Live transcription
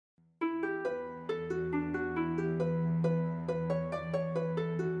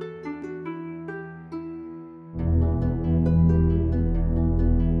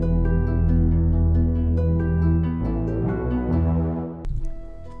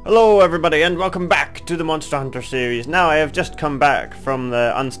Hello everybody and welcome back to the Monster Hunter series. Now I have just come back from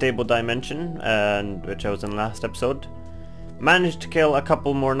the unstable dimension, which I was in last episode. Managed to kill a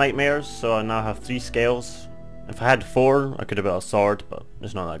couple more nightmares, so I now have 3 scales. If I had 4 I could have built a sword, but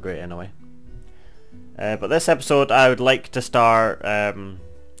it's not that great anyway. But this episode I would like to start, I'm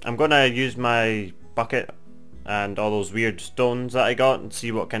going to use my bucket and all those weird stones that I got and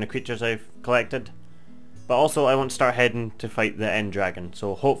see what kind of creatures I've collected. But also I want to start heading to fight the end dragon,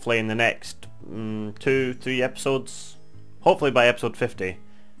 so hopefully in the next 2-3 episodes, hopefully by episode 50,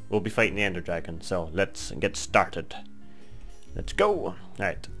 we'll be fighting the ender dragon. So let's get started. Let's go!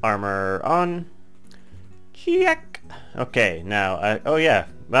 Alright, armor on. Check! Okay, now, oh yeah,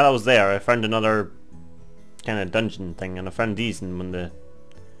 while I was there I found another kind of dungeon thing, and I found these in one of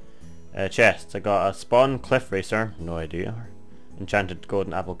the chests. I got a spawn cliff racer, no idea. Enchanted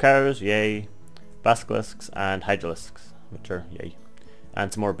golden apple cows, yay. Basilisks and hydralisks, which are yay,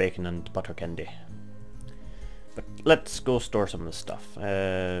 and some more bacon and butter candy. But let's go store some of this stuff.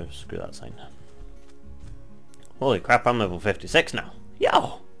 Screw that sign. Holy crap, I'm level 56 now.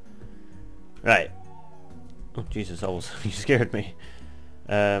 Yo! Right. Oh Jesus, almost you scared me.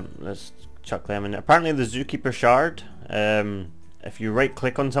 Let's chuck them in there. Apparently the zookeeper shard, if you right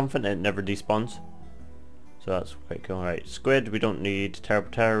click on something it never despawns. So that's quite cool. Right, squid we don't need,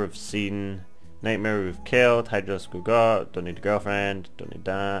 terror we've seen. Nightmare we've killed, Hydralisk we got, don't need a girlfriend, don't need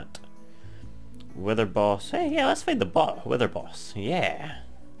that. Wither boss, hey yeah, let's find the wither boss, yeah.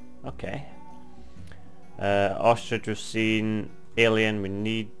 Okay. Ostrich we've seen, alien we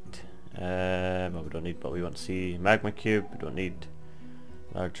need, well we don't need but we want to see. Magma cube, we don't need.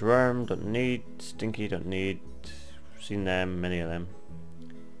 Large worm, don't need. Stinky, don't need. Seen them, many of them.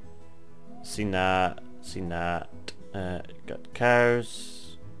 Seen that, got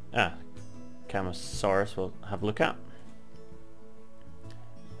cows. Camosaurus we'll have a look at.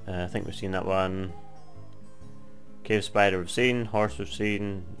 I think we've seen that one. Cave spider we've seen, horse we've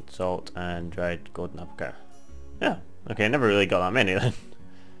seen, salt and dried golden apple car. Yeah, okay, never really got that many then.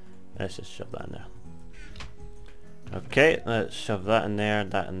 Let's just shove that in there. Okay, let's shove that in there,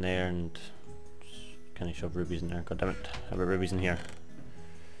 and can I shove rubies in there? God damn it. How about rubies in here?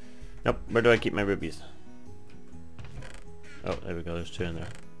 Nope, where do I keep my rubies? Oh, there we go, there's 2 in there.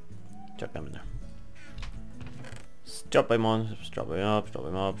 Chuck them in there. Drop by monsters, drop by mobs, drop by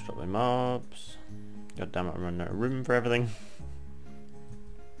mobs, drop by mobs. God damn it, I'm running out of room for everything.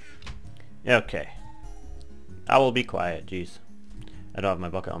 Okay. I will be quiet, jeez. I don't have my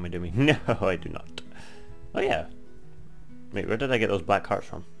bucket on me, do we? No, I do not. Oh yeah. Wait, where did I get those black hearts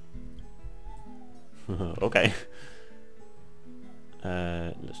from? Okay.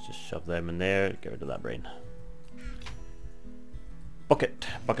 Let's just shove them in there, get rid of that brain. Bucket.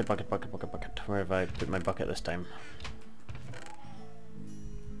 Where have I put my bucket this time?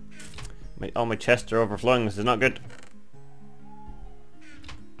 All my chests are overflowing, this is not good.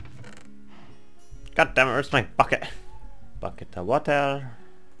 God damn it, where's my bucket? Bucket of water.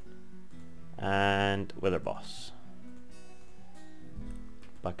 And wither boss.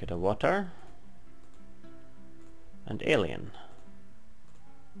 Bucket of water. And alien.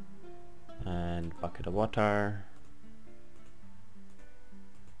 And bucket of water.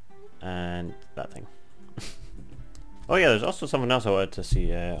 And that thing. Oh yeah, there's also something else I wanted to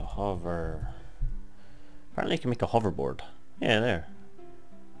see. Hover. Apparently you can make a hoverboard. Yeah, there.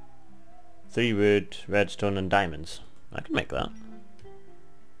 3 wood, redstone and diamonds. I can make that.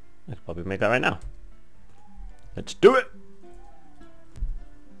 I could probably make that right now. Let's do it!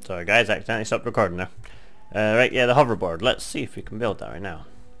 Sorry guys, I accidentally stopped recording there. Right, yeah, the hoverboard. Let's see if we can build that right now.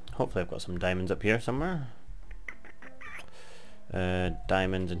 Hopefully I've got some diamonds up here somewhere.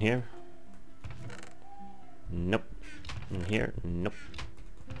 Diamonds in here. Nope. In here. Nope.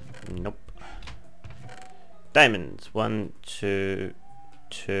 Nope. Diamonds. 1, 2,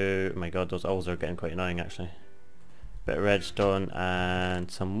 2. Oh my god, those owls are getting quite annoying actually. Bit of redstone and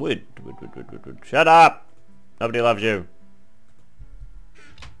some wood. Wood. Shut up! Nobody loves you.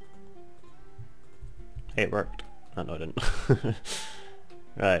 Hey, it worked. Oh, no, it didn't.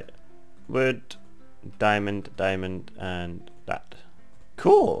 Right. Wood. Diamond, and that.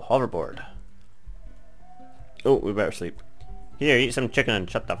 Cool, hoverboard. Oh, we better sleep. Here, eat some chicken and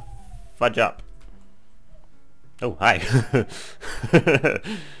shut the fudge up. Oh, hi.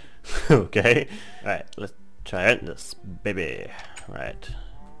 Okay. Right, let's try out this baby. Right.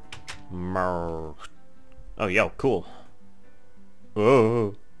 Oh, yo, cool.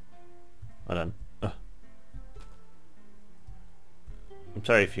 Whoa. Well done. I'm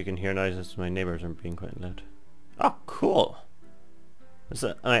sorry if you can hear noises, my neighbours are being quite loud. Oh, cool! This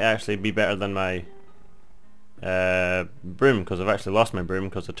might actually be better than my Broom, because I've actually lost my broom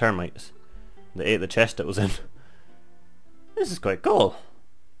because of termites. They ate the chest it was in. This is quite cool.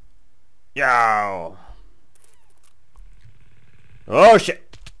 Yow! Oh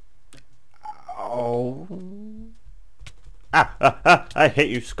shit! Oh! I hate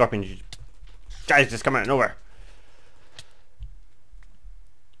you, scorpions. You guys just come out of nowhere.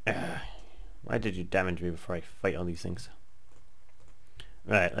 Why did you damage me before I fight all these things?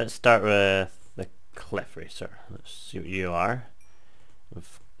 Right, let's start with the Cliff Racer. Let's see what you are.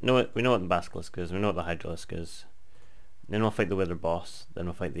 We know what the basilisk is, we know what the hydralisk is. Then we'll fight the wither boss, then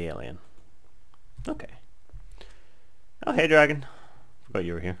we'll fight the alien. Okay. Oh hey dragon. Forgot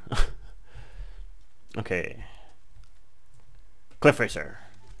you were here. Okay. Cliff Racer.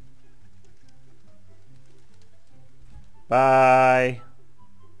 Bye.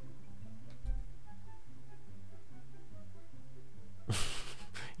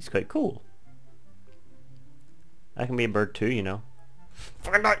 He's quite cool. I can be a bird too, you know.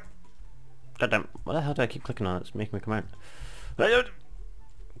 Fucking die! Goddamn, what the hell do I keep clicking on? It's making me come out.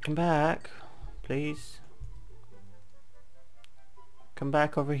 Come back, please. Come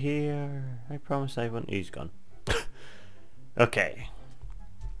back over here. I promise I won't. He's gone. Okay.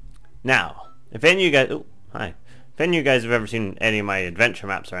 Now, if any of you guys... Oh, hi. If any of you guys have ever seen any of my adventure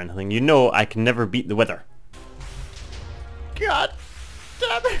maps or anything, you know I can never beat the Wither. God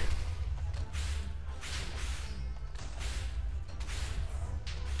damn it!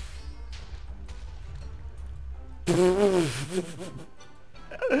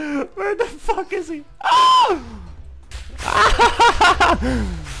 Where the fuck is he? Oh!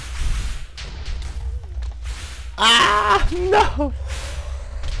 Ah! No!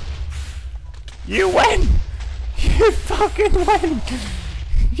 You win! You fucking win!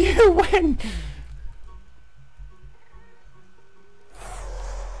 You win!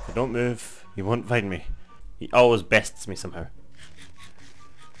 If I don't move, he won't find me. He always bests me somehow.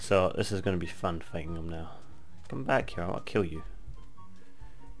 So this is going to be fun fighting him now. Come back here, I'll kill you.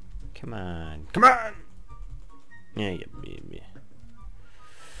 Come on. Come on! Yeah.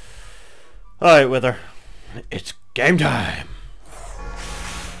 Alright, Wither. It's game time!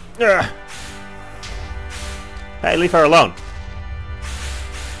 Ugh. Hey, leave her alone!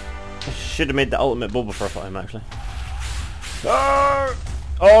 I should have made the ultimate Boba for him, actually.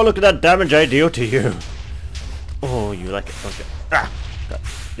 Oh, look at that damage I deal to you! Oh, you like it, don't you? Ah! God.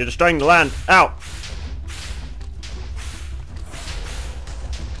 You're destroying the land! Ow!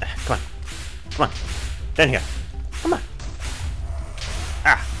 Come on. Come on. Down here. Come on.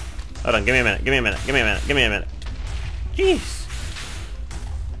 Ah! Hold on, give me a minute, give me a minute, give me a minute, give me a minute. Jeez!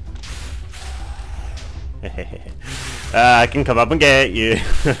 I can come up and get you.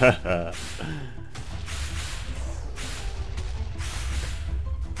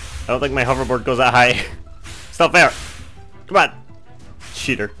 I don't think my hoverboard goes that high. It's not fair. Come on.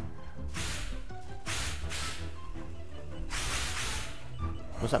 Cheater.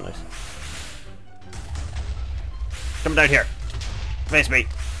 What's that noise? Come down here. Face me.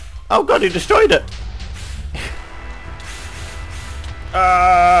 Oh god, he destroyed it.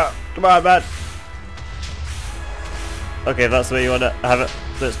 Come on, man. Okay, if that's the way you want to have it,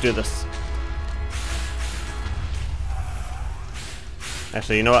 let's do this.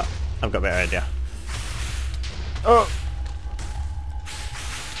 Actually, you know what? I've got a better idea. Oh!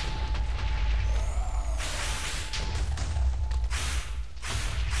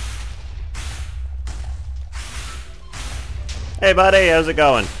 Hey buddy, how's it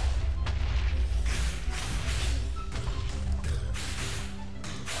going?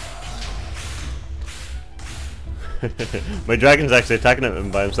 My dragon's actually attacking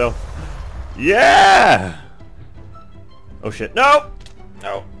him by himself. Yeah! Oh shit, no!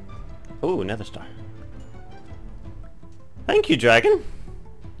 No. Ooh, nether star. Thank you, dragon.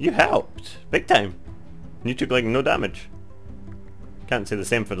 You helped. Big time. You took like no damage. Can't say the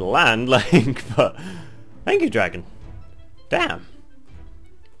same for the land, like, but thank you, dragon. Damn.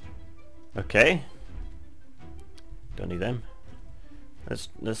 Okay. Don't need them.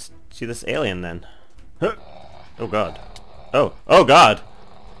 Let's see this alien then. Huh. Oh god. Oh god.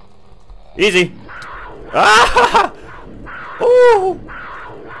 Easy. Ah! Ooh!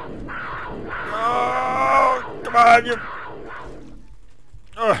 Oh, come on, you.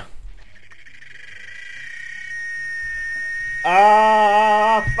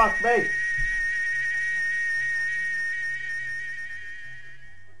 Ah, fuck me.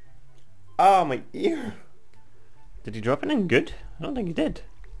 Oh, my ear. Did he drop anything good? I don't think he did.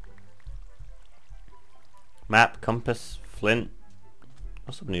 Map, compass, flint. I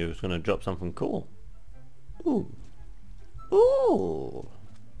was hoping he was going to drop something cool. Ooh. Ooh.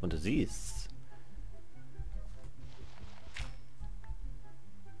 What is this?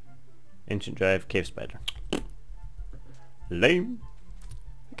 Ancient drive, cave spider. Lame.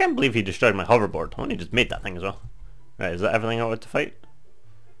 I can't believe he destroyed my hoverboard. I only just made that thing as well. Right, is that everything I wanted to fight?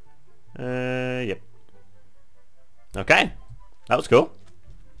 Yep. Okay. That was cool.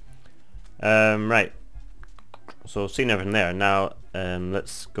 Right. So seen everything there. Now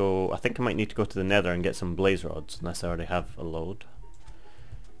let's go. I think I might need to go to the nether and get some blaze rods, unless I already have a load.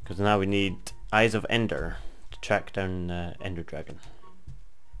 Because now we need Eyes of Ender to track down Ender Dragon.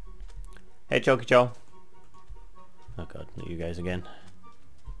 Hey Choky Cho. Oh god, not you guys again.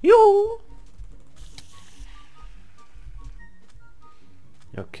 Yo!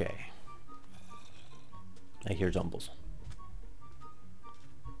 Okay. I hear zombies.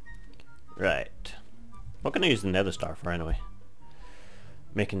 Right. What can I use the nether star for anyway?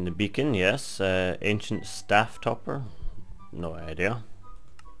 Making the beacon, yes. Ancient staff topper. No idea.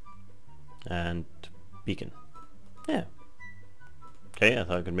 And beacon. Yeah. Okay, I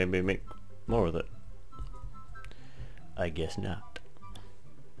thought I could maybe make more with it. I guess not.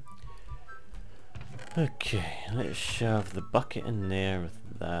 Okay, let's shove the bucket in there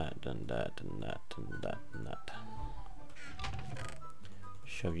with that and that and that and that and that.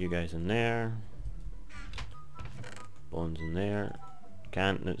 Shove you guys in there. Bones in there.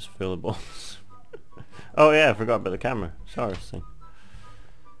 Can't, it's full of bones. Oh yeah, I forgot about the camera. Sorry, thing.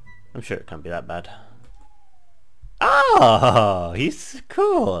 I'm sure it can't be that bad. Oh, he's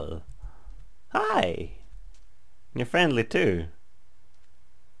cool. Hi. You're friendly too.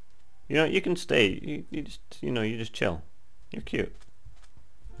 You know, you can stay. You just, you know, you just chill. You're cute.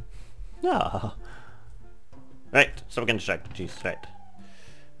 Ah. Right, so we're getting distracted. Jeez, right.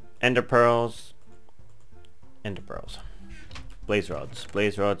 Ender pearls. Ender pearls. Blaze rods.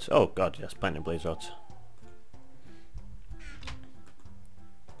 Blaze rods. Oh god, yes, plenty of blaze rods.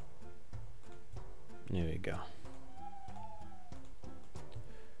 There we go.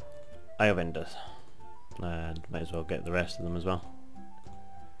 Eye of Ender. And might as well get the rest of them as well.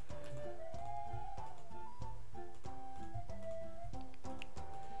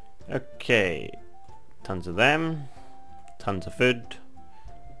 Okay. Tons of them. Tons of food.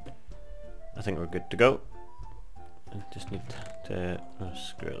 I think we're good to go. I just need to... oh,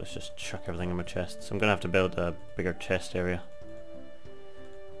 screw it, let's just chuck everything in my chest. So I'm gonna have to build a bigger chest area.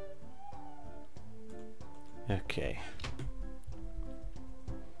 Okay.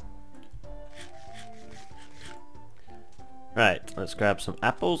 Right, let's grab some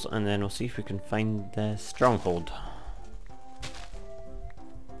apples and then we'll see if we can find the stronghold.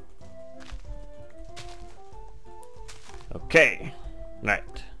 Okay. Right.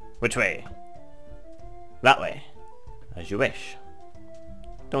 Which way? That way. As you wish.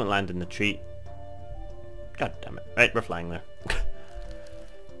 Don't land in the tree. God damn it. Right, we're flying there.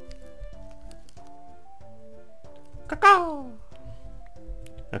 Caw-caw!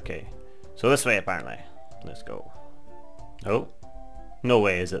 Okay. So this way apparently. Let's go. Oh. No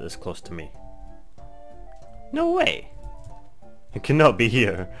way is it this close to me. No way. It cannot be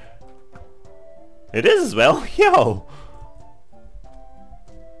here. It is as well. Yo!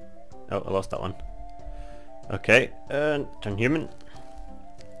 Oh, I lost that one. Okay, turn human.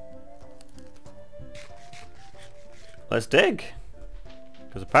 Let's dig.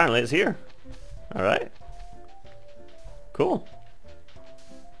 Because apparently it's here. Alright. Cool.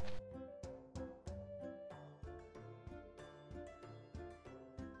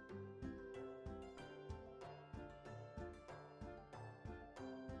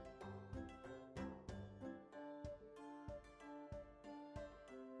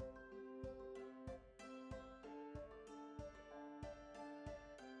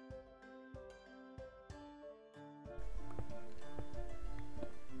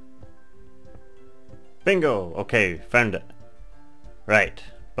 Bingo! Okay, found it. Right,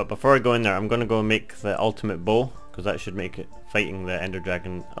 but before I go in there, I'm gonna go make the ultimate bow, because that should make it fighting the Ender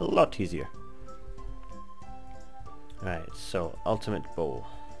Dragon a lot easier. Right, so ultimate bow.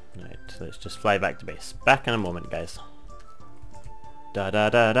 Right, let's just fly back to base. Back in a moment, guys. Da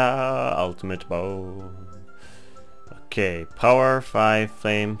da da da, ultimate bow. Okay, power 5,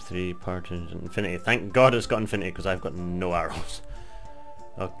 flame 3, part infinity. Thank God it's got infinity because I've got no arrows.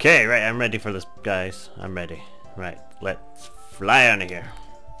 Okay, right, I'm ready for this, guys. I'm ready. Right, let's fly out of here.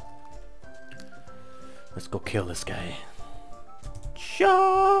 Let's go kill this guy.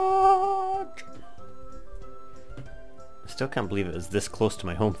 Charge! I still can't believe it was this close to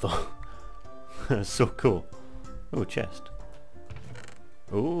my home though. It's so cool. Oh, chest.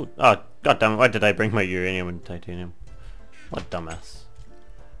 Oh, oh, god damn it, why did I bring my uranium and titanium? What a dumbass.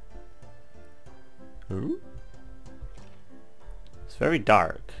 Ooh. It's very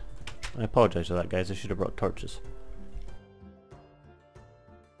dark. I apologize for that, guys. I should have brought torches.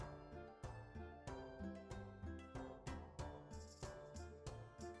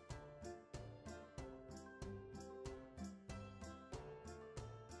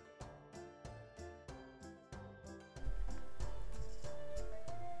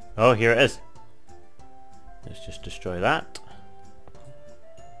 Oh, here it is. Let's just destroy that.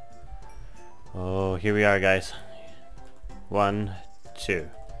 Oh, here we are, guys. 1, 2,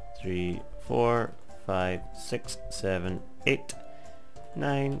 3, 4, 5, 6, 7, 8,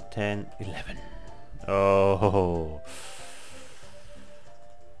 9, 10, 11. Oh.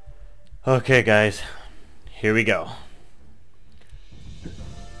 Okay, guys. Here we go.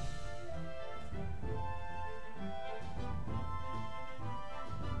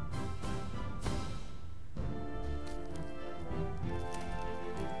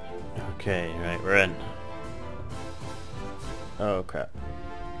 Okay, right, we're in. Oh crap.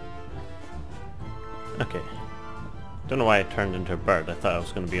 Okay. Don't know why I turned into a bird. I thought I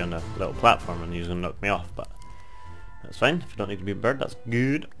was going to be on a little platform and he was going to knock me off, but that's fine. If you don't need to be a bird, that's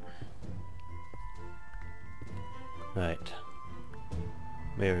good. Right.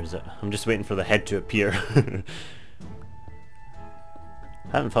 Where is it? I'm just waiting for the head to appear. I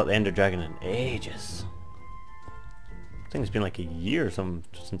haven't fought the Ender Dragon in ages. I think it's been like a year or something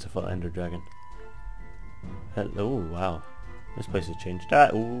since I fought the Ender Dragon. Oh wow. This place has changed. Ah,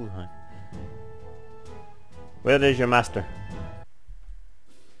 ooh, hi. Where is your master?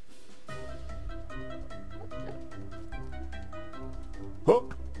 Oh.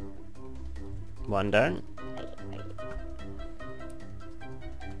 One down.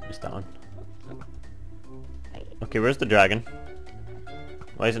 Missed that one. Okay, where's the dragon?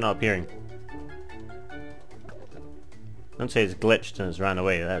 Why is it not appearing? Don't say it's glitched and it's ran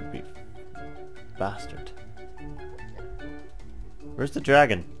away. That would be bastard. Where's the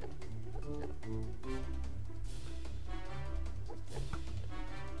dragon?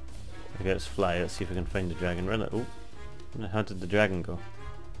 Okay, let's fly. Let's see if we can find the dragon. Where the how did the dragon go?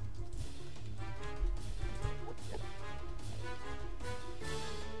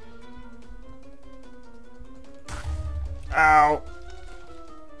 Ow!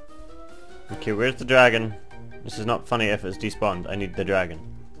 Okay, where's the dragon? This is not funny if it's despawned. I need the dragon.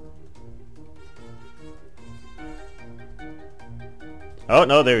 Oh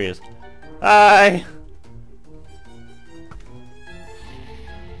no, there he is. Hi!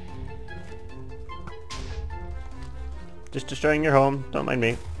 Just destroying your home. Don't mind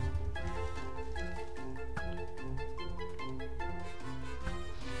me.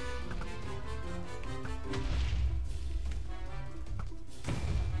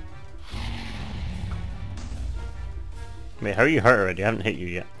 Wait, how are you hurt already? I haven't hit you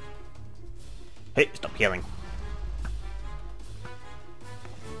yet. Hey, stop yelling.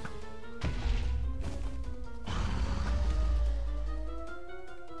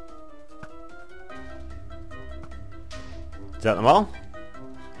 Is that them all?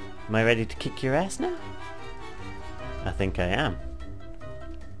 Am I ready to kick your ass now? I think I am.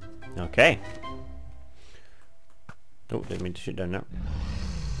 Okay. Oh, didn't mean to shoot down there.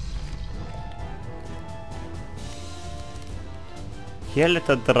 Here,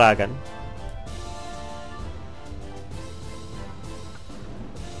 little dragon.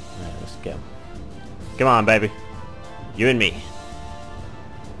 Alright, let's go. Come on, baby. You and me.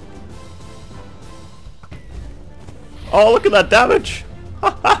 Oh, look at that damage!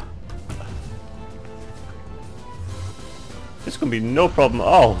 This is gonna be no problem at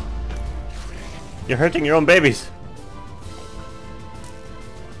all. You're hurting your own babies.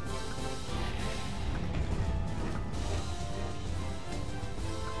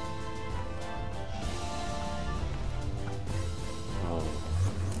 Oh.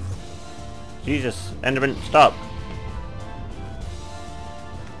 Jesus, Enderman, stop.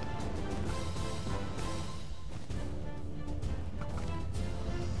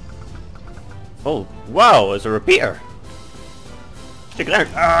 Oh, wow, it's a repeater! Stick it out!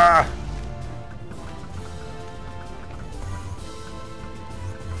 Ah!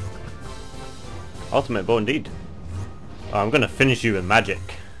 Ultimate bow indeed. Oh, I'm gonna finish you with magic.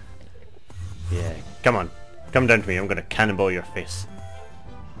 Yeah, come on. Come down to me, I'm gonna cannonball your face.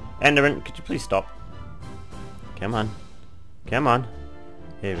 Enderman, could you please stop? Come on. Come on.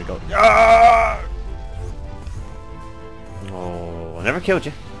 Here we go. Ah! Oh, I never killed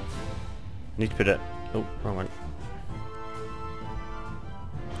you. Need to put it. Oh, wrong one.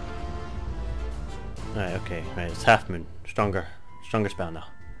 Right, okay, right, it's half moon. Stronger spell now.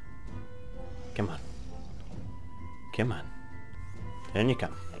 Come on. Come on. Then you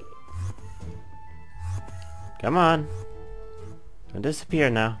come. Come on. Don't disappear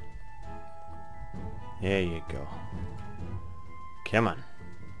now. There you go. Come on.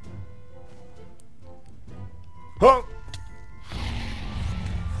 Oh!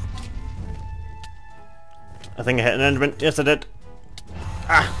 I think I hit an enderman. Yes, I did.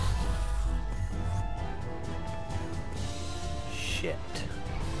 Ah! Shit.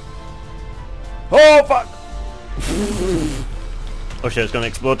 Oh fuck! Oh shit, it's gonna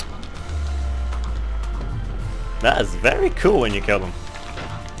explode. That is very cool when you kill them.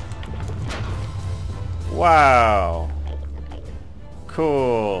 Wow.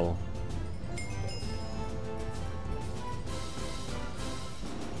 Cool.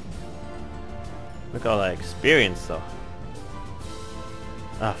 Look at all that experience though.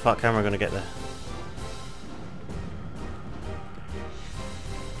 Ah fuck, how am I gonna get there?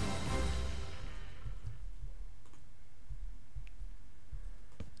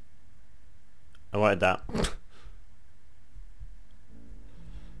 I wanted that.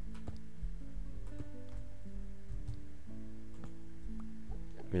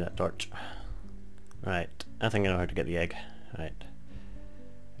 Give me that torch. Right, I think I know how to get the egg. Right.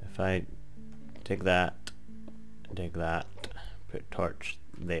 If I take that, put torch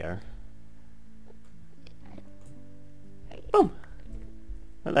there. Boom!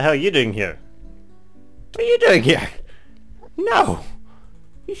 What the hell are you doing here? What are you doing here? No!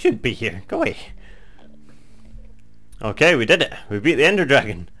 You shouldn't be here. Go away. Okay, we did it. We beat the Ender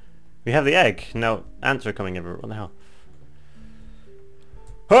Dragon. We have the egg. Now, ants are coming everywhere. What the hell?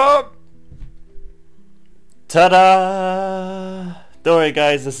 Oh! Ta-da! Don't worry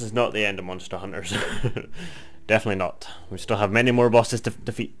guys, this is not the end of Monster Hunters. Definitely not. We still have many more bosses to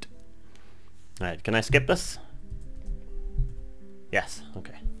defeat. Alright, can I skip this? Yes,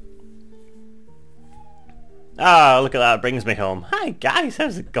 okay. Ah, look at that, it brings me home. Hi guys,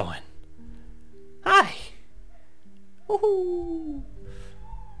 how's it going? Hi! Woohoo!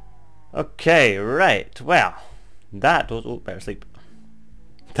 Okay, right, well, that was... oh, better sleep.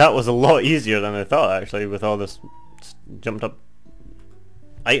 That was a lot easier than I thought actually, with all this jumped up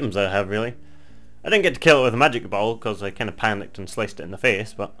items I have really. I didn't get to kill it with a magic ball because I kind of panicked and sliced it in the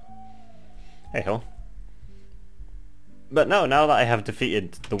face, but hey ho. But no, now that I have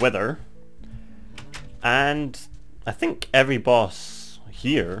defeated the Wither, and I think every boss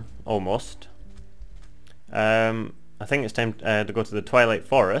here, almost, I think it's time to go to the Twilight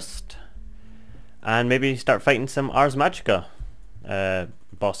Forest and maybe start fighting some Ars Magicka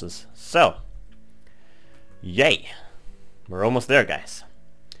bosses. So, yay! We're almost there guys.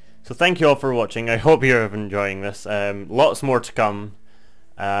 So thank you all for watching. I hope you're enjoying this. Lots more to come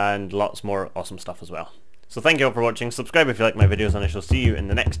and lots more awesome stuff as well. So thank you all for watching. Subscribe if you like my videos and I shall see you in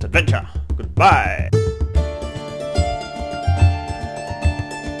the next adventure. Goodbye!